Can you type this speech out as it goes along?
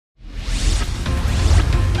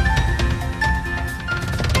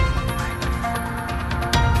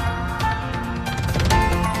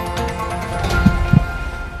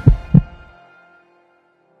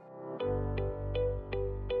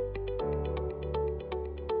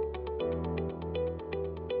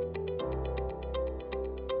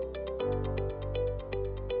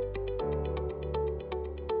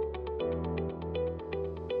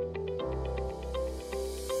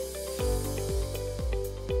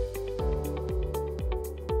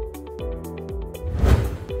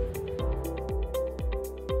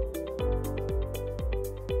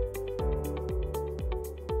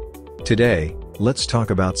Today, let's talk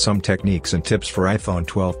about some techniques and tips for iPhone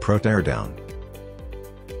 12 Pro teardown.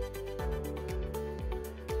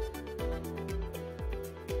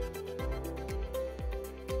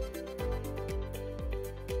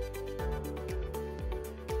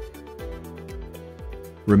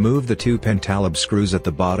 Remove the two pentalab screws at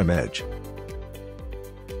the bottom edge.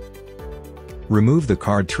 Remove the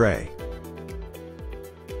card tray.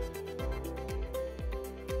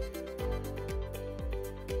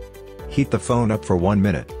 Heat the phone up for 1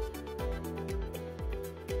 minute.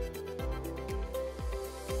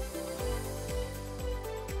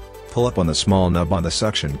 Pull up on the small nub on the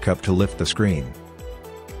suction cup to lift the screen.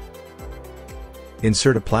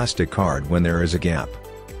 Insert a plastic card when there is a gap.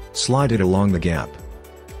 Slide it along the gap.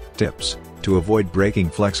 Tips: to avoid breaking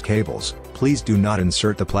flex cables, please do not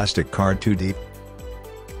insert the plastic card too deep.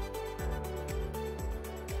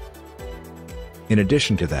 In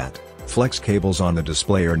addition to that, flex cables on the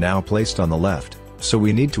display are now placed on the left, so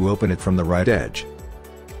we need to open it from the right edge.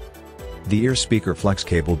 The ear speaker flex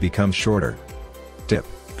cable becomes shorter. Tip: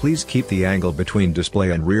 please keep the angle between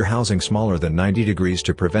display and rear housing smaller than 90 degrees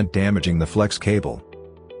to prevent damaging the flex cable.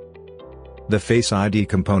 The Face ID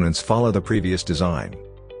components follow the previous design.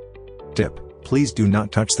 Tip: please do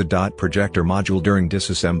not touch the dot projector module during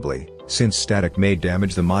disassembly, since static may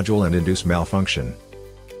damage the module and induce malfunction.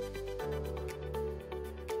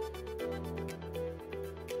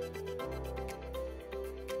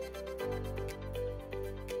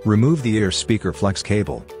 Remove the ear speaker flex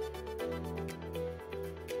cable.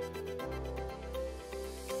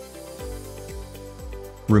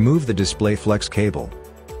 Remove the display flex cable.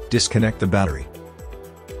 Disconnect the battery.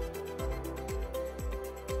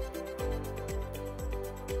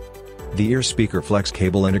 The ear speaker flex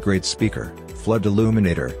cable integrates speaker, flood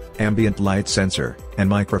illuminator, ambient light sensor, and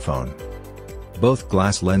microphone. Both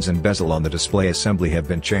glass lens and bezel on the display assembly have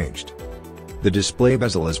been changed. The display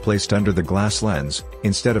bezel is placed under the glass lens,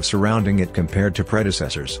 instead of surrounding it compared to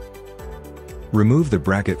predecessors. Remove the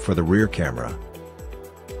bracket for the rear camera.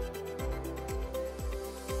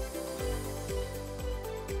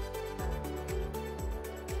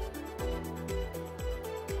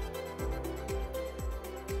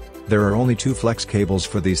 There are only 2 flex cables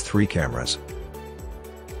for these 3 cameras.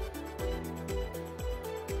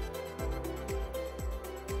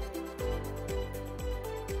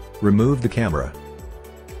 Remove the camera.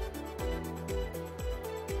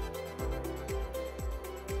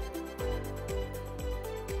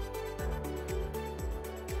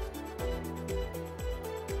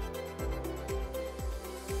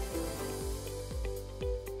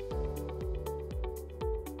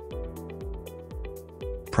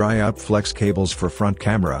 Pry up flex cables for front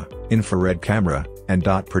camera, infrared camera, and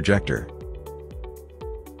dot projector.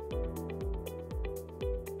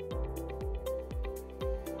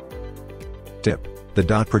 Tip: the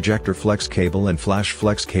dot projector flex cable and flash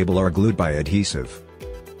flex cable are glued by adhesive.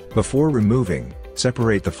 Before removing,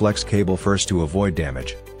 separate the flex cable first to avoid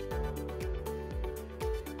damage.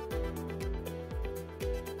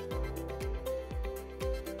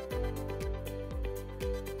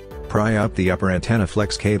 Pry up the upper antenna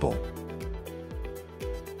flex cable.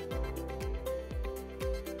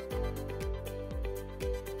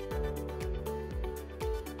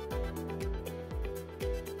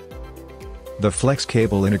 The flex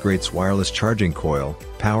cable integrates wireless charging coil,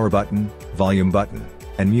 power button, volume button,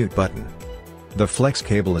 and mute button. The flex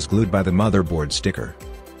cable is glued by the motherboard sticker.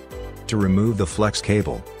 To remove the flex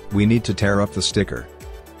cable, we need to tear up the sticker.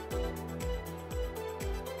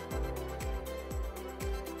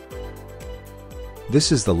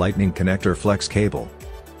 This is the lightning connector flex cable.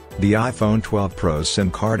 The iPhone 12 Pro's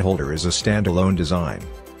SIM card holder is a standalone design.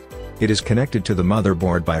 It is connected to the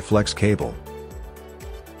motherboard by flex cable.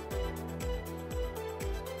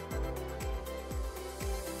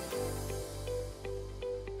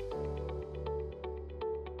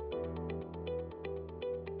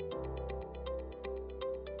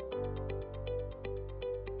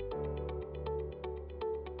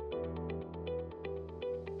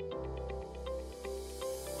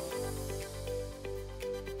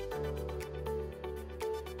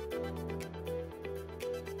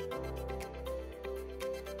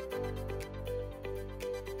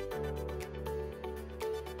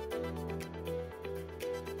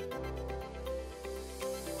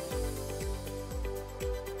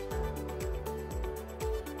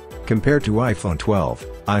 Compared to iPhone 12,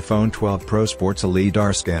 iPhone 12 Pro sports a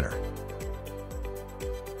LiDAR scanner.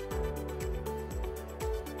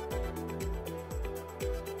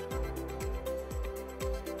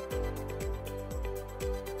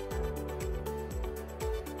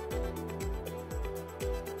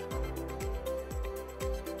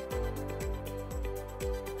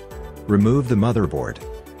 Remove the motherboard.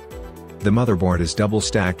 The motherboard is double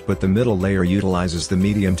stacked, but the middle layer utilizes the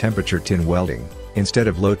medium temperature tin welding, instead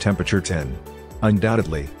of low temperature tin.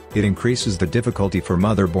 Undoubtedly, it increases the difficulty for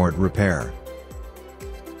motherboard repair.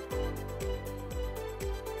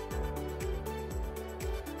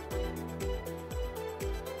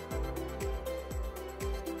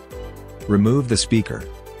 Remove the speaker.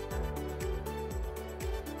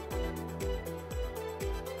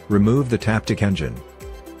 Remove the Taptic engine.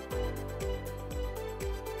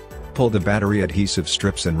 Pull the battery adhesive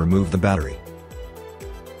strips and remove the battery.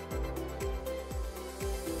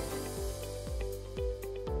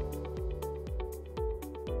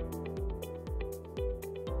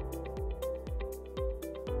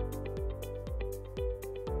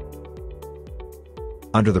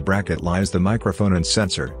 Under the bracket lies the microphone and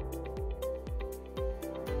sensor.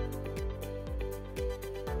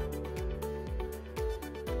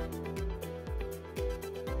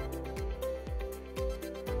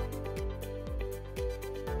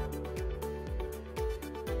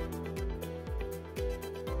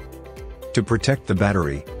 To protect the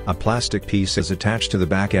battery, a plastic piece is attached to the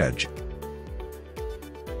back edge.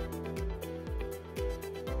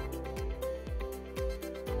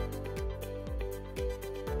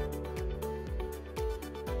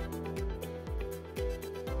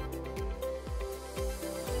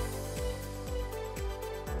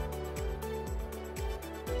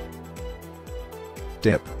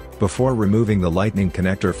 Tip: before removing the lightning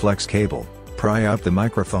connector flex cable, pry out the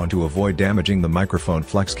microphone to avoid damaging the microphone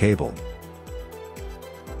flex cable.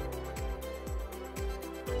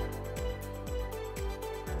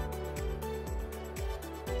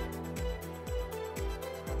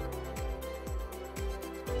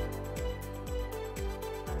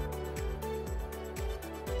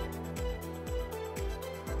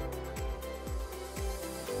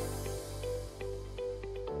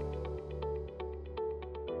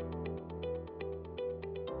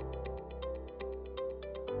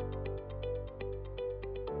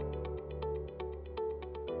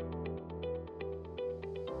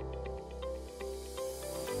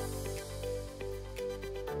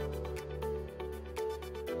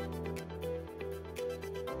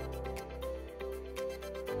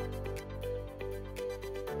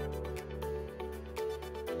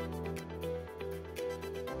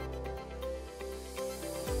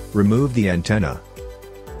 Remove the antenna.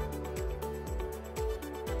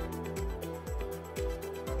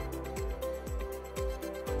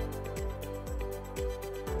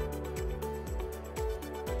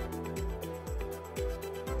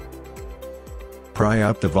 Pry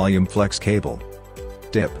out the volume flex cable.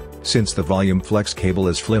 Tip: since the volume flex cable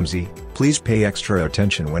is flimsy, please pay extra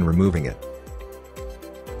attention when removing it.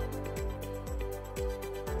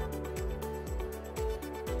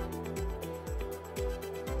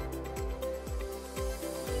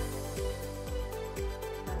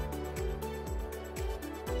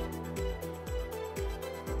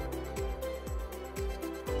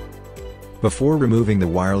 Before removing the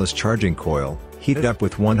wireless charging coil, heat it up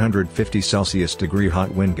with 150 Celsius degree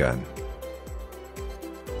hot wind gun.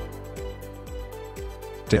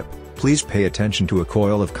 Tip: please pay attention to a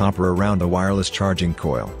coil of copper around the wireless charging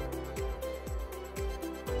coil.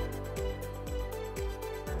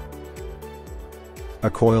 A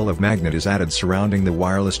coil of magnet is added surrounding the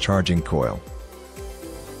wireless charging coil.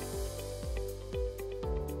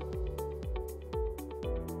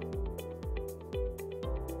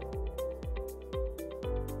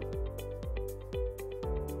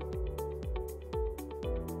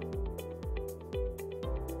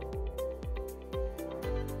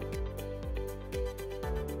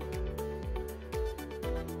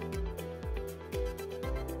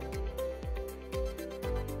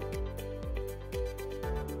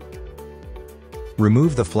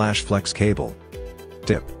 Remove the flash flex cable.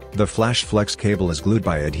 Tip: the flash flex cable is glued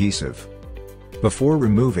by adhesive. Before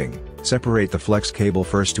removing, separate the flex cable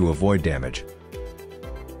first to avoid damage.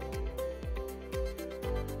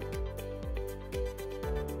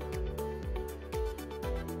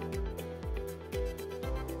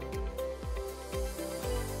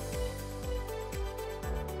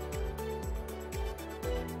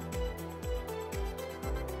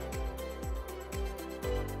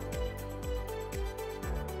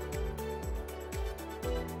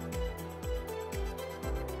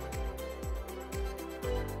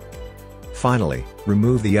 Finally,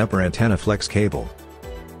 remove the upper antenna flex cable.